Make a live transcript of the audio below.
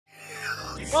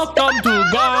Welcome to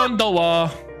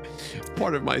Gondola.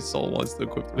 Part of my soul wants to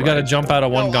equip. We gotta jump out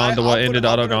of one gondola into the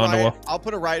other gondola. I'll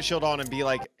put a riot shield on and be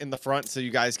like in the front so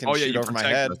you guys can shoot over my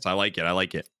head. I like it. I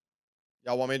like it.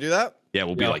 Y'all want me to do that? Yeah,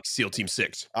 we'll be like SEAL Team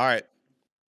 6. All right.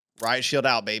 Riot shield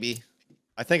out, baby.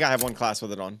 I think I have one class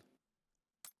with it on.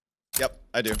 Yep,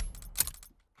 I do.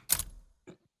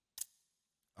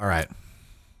 All right.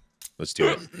 Let's do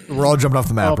it. We're all jumping off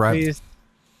the map, right? Please.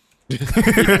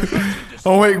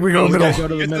 Oh wait, we go middle. Go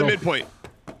to the Get to the middle. midpoint.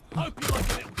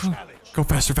 Go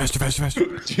faster, faster, faster,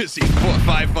 faster. Just see 4 or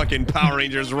 5 fucking Power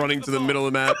Rangers running to the middle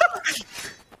of the map.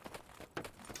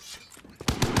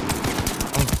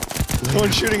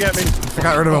 Someone's shooting at me. I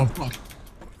got rid of him.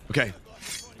 Okay.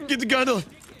 Get the gondola.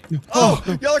 Oh,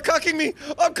 y'all are cucking me.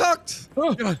 I'm cucked.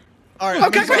 Oh, God. All right.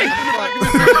 Okay.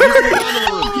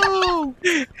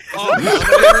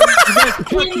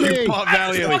 You fought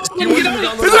valiantly.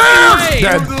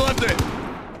 Dead.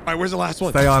 All right, where's the last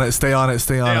one? Stay on it, stay on it,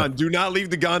 stay on it. Do not leave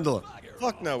the gondola.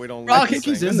 Fuck no, we don't. Brock,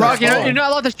 Brock, you're not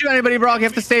allowed to shoot anybody, Brock. You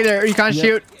have to stay there or you can't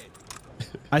shoot.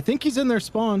 I think he's in their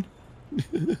spawn.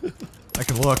 I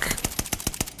can look.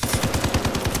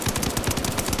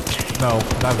 No,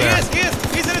 not there. He is.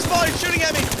 He's in his spawn. He's shooting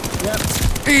at me. Yep.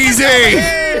 Easy!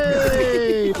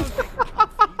 Hey!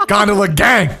 Gondola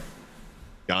Gang!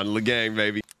 Gondola Gang,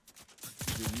 baby.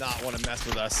 Do not want to mess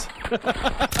with us.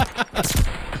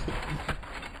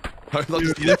 I'd love to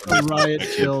see that. Riot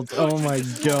shields. Oh my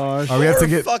gosh. We have to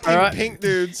get. Fucking pink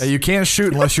dudes. Yeah, you can't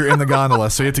shoot unless you're in the gondola,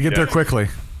 so you have to get there quickly.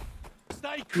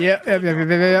 Yep.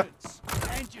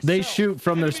 They shoot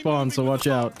from their spawn, so watch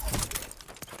out.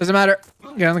 Doesn't matter.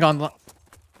 Get on the gondola.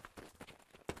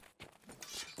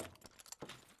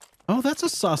 Oh, that's a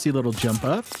saucy little jump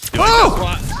up.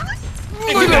 Oh!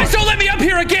 You guys don't let me up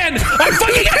here again! I'm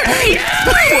fucking hate you!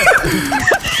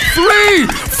 3,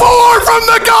 4 from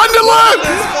the gondola!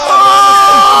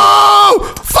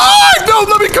 Oh! 5! No,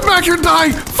 let me come back here and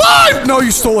die! 5! No,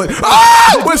 you stole it.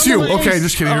 Oh! What's you? Okay,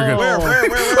 just kidding. You're good. Where? Hey,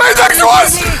 next to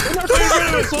us!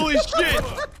 Holy shit!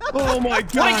 Oh my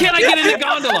God! Why can't I get in the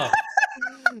gondola?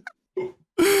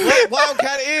 Let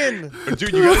Wildcat in.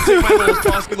 Dude, you gotta take my little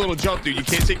tossy little jump, dude. You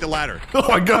can't take the ladder. Oh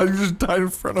my God, you just died in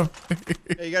front of me.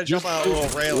 Yeah, you gotta jump out a little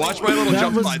rail. Watch my little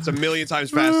jump slide. It's a million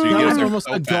times faster. You That get was there almost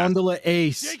so a fast. gondola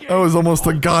ace. That was almost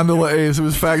a gondola ace. It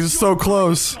was fact. It's so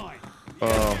close. Here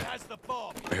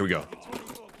we go.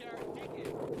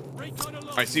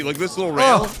 All right, see, look at this little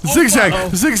rail. Oh,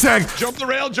 zigzag, zigzag. Jump the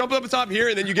rail, jump up the top here,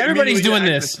 and then you get Everybody's immediately doing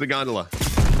access this. to the gondola. Oh,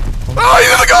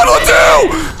 he's in the gondola too!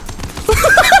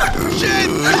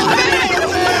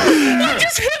 I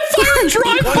just hit fire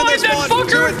drive by that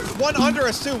fucker! One under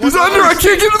us too. He's under. I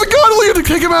can't get to the gondola. You have to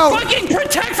kick him out. Fucking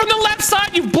protect from the left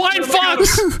side, you blind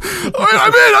fucks! All right,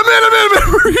 I'm in.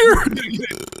 We're here.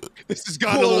 This is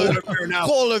gondola warfare now.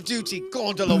 Call of Duty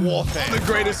Gondola Warfare. The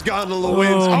greatest gondola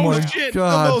wins. Oh my Shit!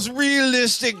 God. The most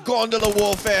realistic gondola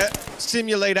warfare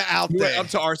simulator out We're there. up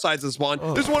to our sides of the spawn.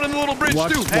 There's one in the little bridge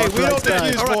too. Hey, we don't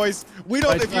side. defuse, boys. We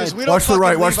don't Right defuse. side. We don't Watch the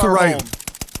right, watch fucking the leave our right. home.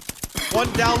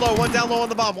 One down low on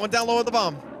the bomb. One down low on the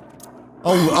bomb.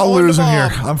 I'll lose in here.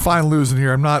 I'm fine losing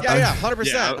here. I'm not. Yeah,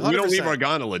 100%. Yeah, we don't leave our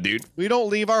gondola, dude. We don't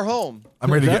leave our home. I'm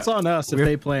ready to That's get. on us if We're-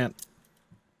 they plant.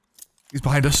 He's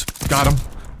behind us. Got him.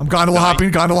 I'm gondola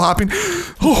hopping.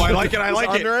 Oh, I like it. I like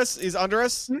He's it. under us. He's under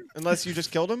us. Unless you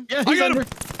just killed him. Yeah, I he's got under. him.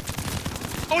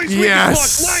 Oh, he's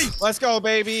Yes. nice. Let's go,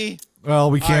 baby. Well,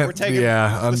 we All right, can't. we're taking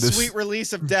Yeah, I'm the just. sweet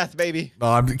release of death, baby. No,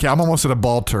 I'm almost at a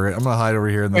ball turret. I'm gonna hide over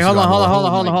here in this. Wait, hold on.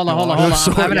 gondola.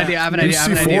 So- I have an idea. I have an Whose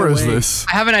idea. C4 is this?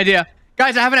 I have an idea.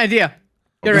 Guys, I have an idea.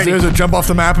 Get Is ready. there's a jump off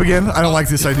the map again? I don't like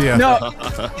this idea. No. No,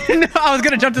 I was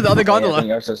gonna jump to the other gondola.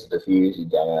 You're supposed to defuse, you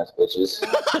dumbass bitches.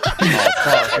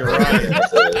 Yeah, right.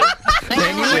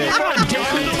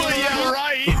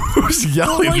 Who's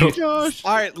yelling? Oh my gosh.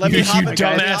 All right, let me hop in.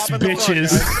 dumbass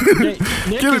bitches.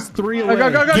 Nick Get is it. 3 Go, away.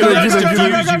 go, go, go, Get go, it, go, get go, it, go, get go, it. go,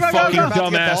 You go, go, fucking go.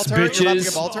 dumbass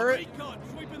bitches. Ball turret?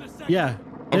 Yeah.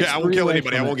 Okay, Nick's I won't 3 kill away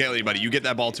anybody. I from won't it. kill anybody. You get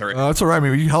that ball turret. That's all right,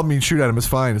 man. You help me shoot at him. It's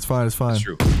fine. It's fine. That's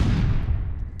true.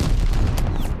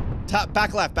 Top,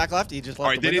 back left. He just left. All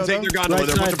right, the they didn't take window, their gondola.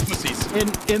 Right They're a bunch of side.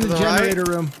 pussies. In the the generator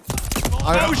room.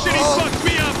 Oh shit, he fucked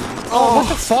me up. Oh, what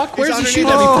the fuck? Where's he He's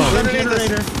shooting underneath at me us. from? Underneath us.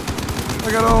 Generator.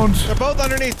 I got owned. They're both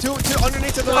underneath. Two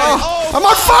underneath to the right. Oh, I'm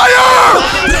on fire!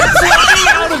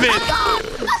 Out of it!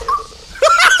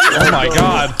 Oh my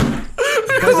God.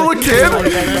 Little kid.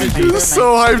 He's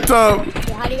so hyped up.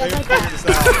 How do you guys like that?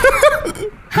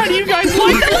 How do you guys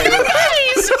like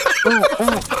bodies?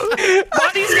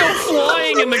 Bodies go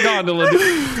flying in the gondola,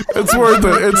 dude. It's worth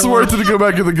it. It's worth it to go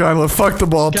back in the gondola. Fuck the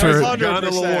ball turret.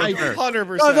 100%.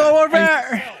 100%. Gondola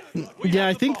warfare. Yeah,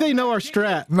 I think they know our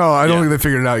strat. No, I don't think they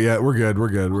figured it out yet. We're good. We're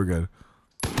good. We're good.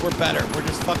 We're better. We're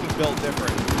just fucking built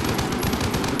different.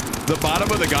 The bottom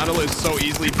of the gondola is so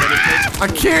easily penetrated. I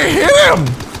can't hit him!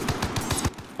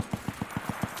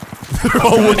 They're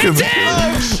all looking.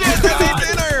 Oh shit, they made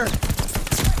dinner!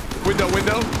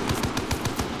 Window.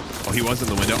 Oh, he was in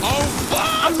the window. Oh, fuck!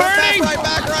 I'm burning!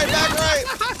 Back right.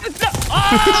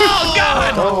 Oh,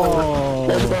 God! Oh.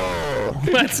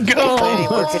 Let's go!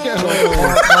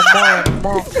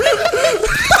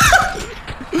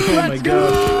 Oh my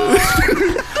god.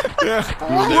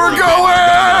 We're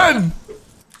going!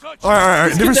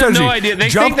 Alright, different They have strategy. no idea. They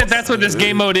think that that's what this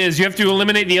game mode is. You have to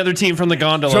eliminate the other team from the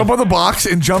gondola. Jump on the box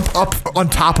and jump up on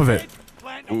top of it.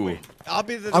 Ooh. I'll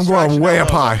be the I'm going way up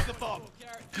high.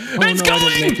 It's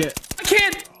going! I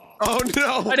can't! Oh,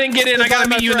 no. I didn't get in. I gotta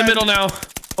meet you in the middle now.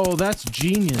 Oh, that's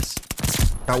genius.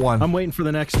 Got one. I'm waiting for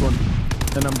the next one.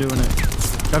 And I'm doing it.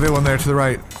 Got the other one there to the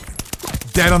right.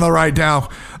 Dead on the right now.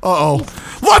 Uh-oh.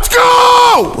 Let's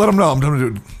go! Let him know. I'm gonna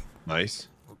do it. Nice.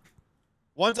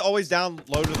 One's always down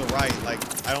low to the right. Like,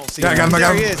 I don't see Yeah, I him. got him, I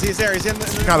got him. He is. He's there. He's in the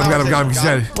Got him. He's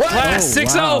dead. Last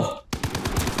 6-0. wow.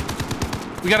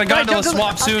 We got a gondola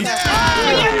swap soon.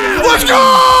 Let's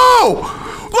go!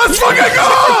 Let's fucking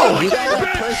go! You guys are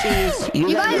pussies.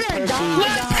 You guys are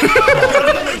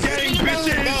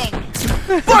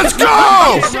Let's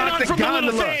go!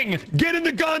 Get in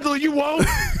the gondola, you won't.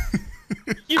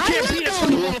 You can't beat us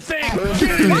from the little thing.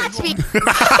 Watch me.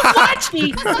 Watch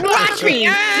me. Watch me.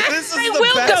 This is I the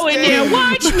will best go in game. there.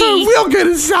 Watch me. We'll get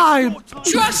inside.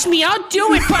 Trust me. I'll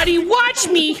do it, buddy. Watch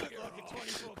me.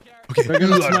 They're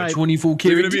gonna snipe. 24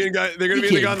 They're carats. gonna be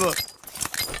in the gondola.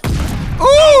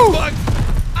 Ooh! Fuck.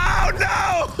 Oh,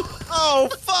 no. Oh,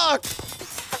 fuck.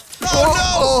 Oh,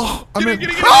 Oh, I'm in. Get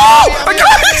it. Oh! I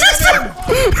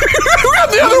got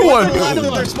the other One to the one! left in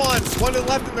their spawn. One to the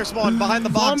left in their spawn. Behind the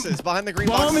boxes. Behind the green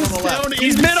Bomb boxes is on the left. down.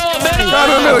 He's middle. Got him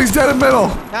in the middle. He's dead in the middle.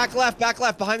 Back left.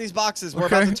 Behind these boxes. We're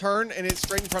Okay. about to turn, and it's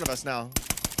straight in front of us now.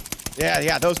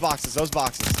 Yeah. Those boxes. I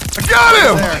got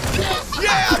him! There.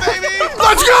 Yeah, baby!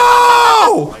 Let's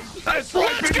go! Let's go.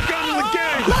 Let's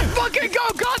Fucking go,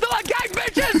 gondola gang,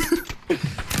 bitches!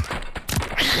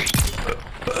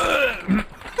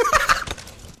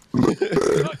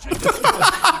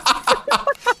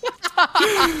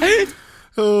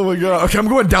 Oh my god. Okay, I'm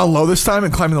going down low this time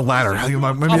and climbing the ladder. Maybe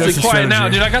I'll that's be the quiet now,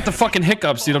 strategy. dude. I got the fucking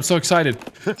hiccups, dude. I'm so excited.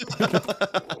 They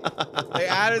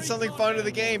added something fun to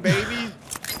the game, baby.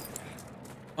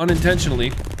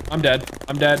 Unintentionally. I'm dead.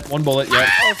 One bullet. Yeah.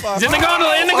 Oh, fuck. He's in the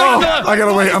gondola. Oh, I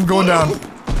gotta wait. I'm going down.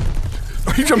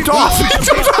 He jumped off.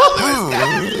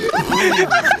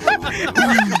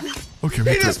 Okay,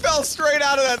 He just fell straight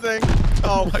out of that thing.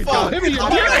 Oh, my fuck. You're gonna be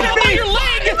your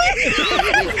leg! Your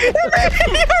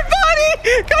body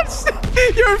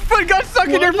your foot got stuck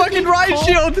in your fucking ride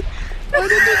shield. Nick,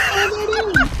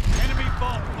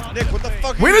 what the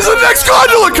fuck? When is the next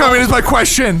gondola coming is my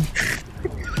question.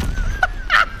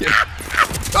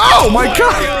 Oh my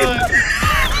god.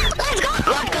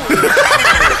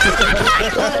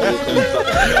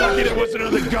 It was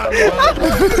another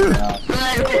gondola.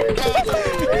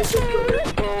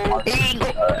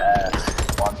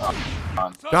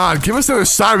 God, give us the other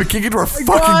side. We can't get to our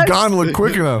fucking gondola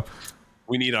quick enough.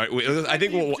 We need our. I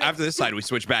think after this side we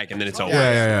switch back and then it's over.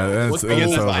 Yeah. Once That's we get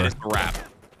this over. side, it's a wrap.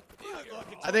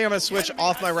 I think I'm gonna switch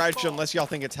off my ride shield unless y'all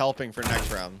think it's helping for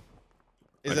next round.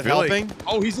 Is it I feel like- helping?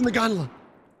 Oh, he's in the gondola.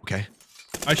 Okay.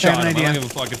 I shot him. an I idea. don't give a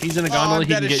fuck. If he's in a Oh, gondola, I'm he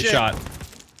dead can as get shit. shot.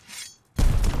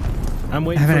 I'm I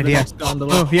waiting have for an the idea. next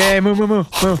gondola. Move. Yeah, move. We're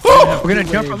gonna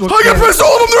jump. I got pissed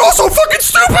all of them. They're all so fucking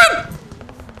stupid.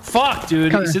 Fuck,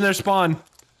 dude. Come He's here. in their spawn. All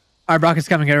right, Brock is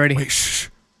coming. Get ready. Wait, shh.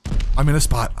 I'm in a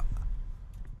spot.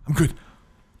 I'm good.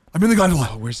 I'm in the gondola.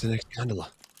 Oh, where's the next gondola?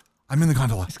 I'm in the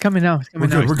gondola. It's coming now. It's We're coming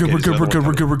good. now.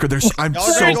 We're good. There's. I'm Y'all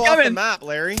are so. gonna go off the coming. map,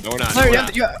 Larry. No, we're not. Larry, No, you we're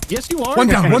have not. to- Yes, you are. One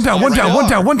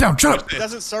down. Shut up. It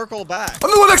doesn't circle back.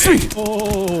 I'm the one next to me.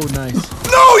 Oh, nice.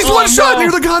 No, he's one shot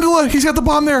near the gondola. He's got the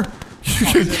bomb there.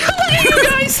 You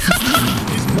guys!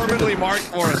 He's permanently marked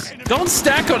for us. Don't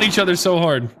stack on each other so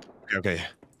hard. Okay.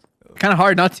 Kind of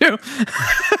hard not to.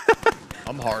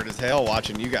 I'm hard as hell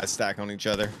watching you guys stack on each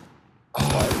other. We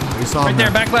saw Right him there,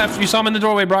 back left. You saw him in the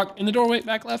doorway, Brock. In the doorway,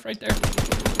 back left, right there.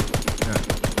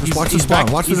 Just watch the He's spawn.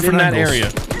 back- Watch the he's different in that angles.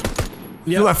 area.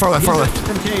 Yep. Far left. From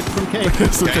Cape.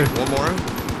 It's okay. One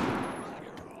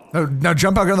more. Now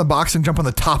jump out, get on the box, and jump on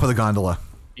the top of the gondola.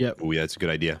 Yep. Oh, yeah, that's a good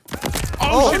idea.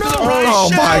 Oh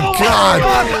my god!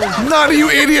 None of you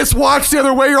idiots watch the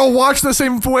other way. You're all watching the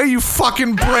same way, you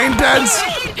fucking brain deads.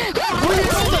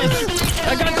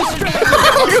 I got distracted.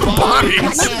 Look at the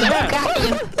bodies.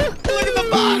 Look at the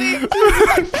body!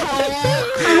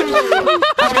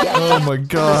 Oh my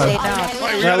god.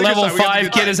 That level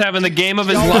 5 kid is having the game of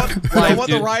his life. Do I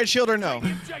want the riot shield or no?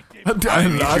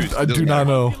 I do not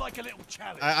know.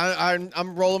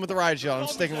 I'm rolling with the riot shield. I'm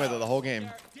sticking with it the whole game.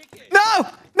 No!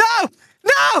 No!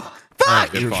 No!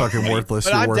 Fuck! You're fucking worthless.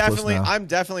 But You're worthless now. I'm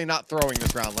definitely not throwing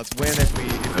this round. Let's win if we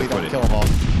don't kill them all.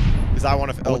 Because I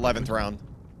want an 11th round.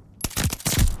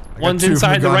 One's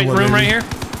inside the right room right here.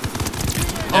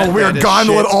 Oh, we are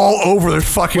gondola all over their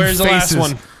fucking Where's the faces.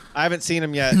 last one? I haven't seen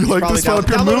him yet. You like Probably this one up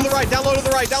here, down low to move? the right, down low to the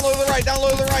right, down low to the right, down low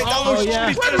to the right, down low to the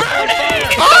right. We're burning!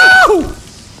 Oh!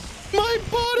 My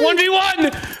body!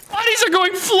 1v1! Bodies are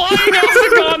going flying off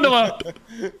the gondola!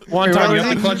 One time, you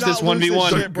have to clutch this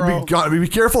 1v1. Be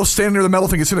careful standing near the metal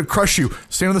thing. It's gonna crush you.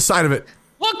 Stand on the side of it.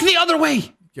 Look the other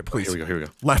way! Yeah, please. Here we go, here we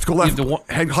go. Left, go left.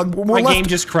 Head, hug, more My left. game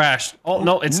just crashed. Oh,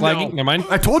 no, it's lagging. Never mind.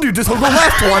 I told you, just go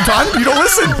left one time. You don't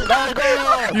listen.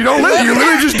 You don't listen. You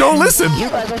literally just don't listen. You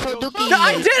guys are so dookie. No,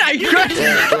 I did! I crashed!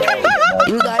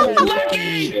 You guys are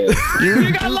Lucky!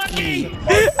 You got lucky!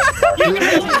 You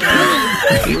got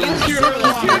lucky! You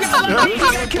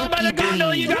got killed by the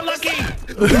gondola! You got lucky!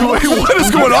 Wait, what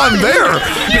is going on there?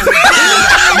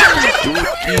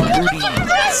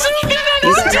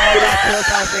 You guys are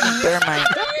like freaking thermite.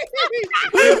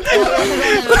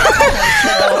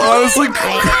 Honestly,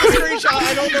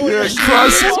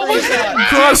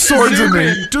 cross swords with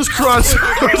me. Just cross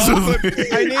swords with me.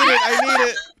 I need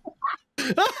it.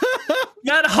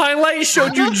 That highlight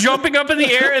showed you jumping up in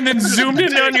the air and then zoomed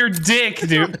in on your dick,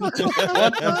 dude. What the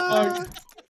fuck?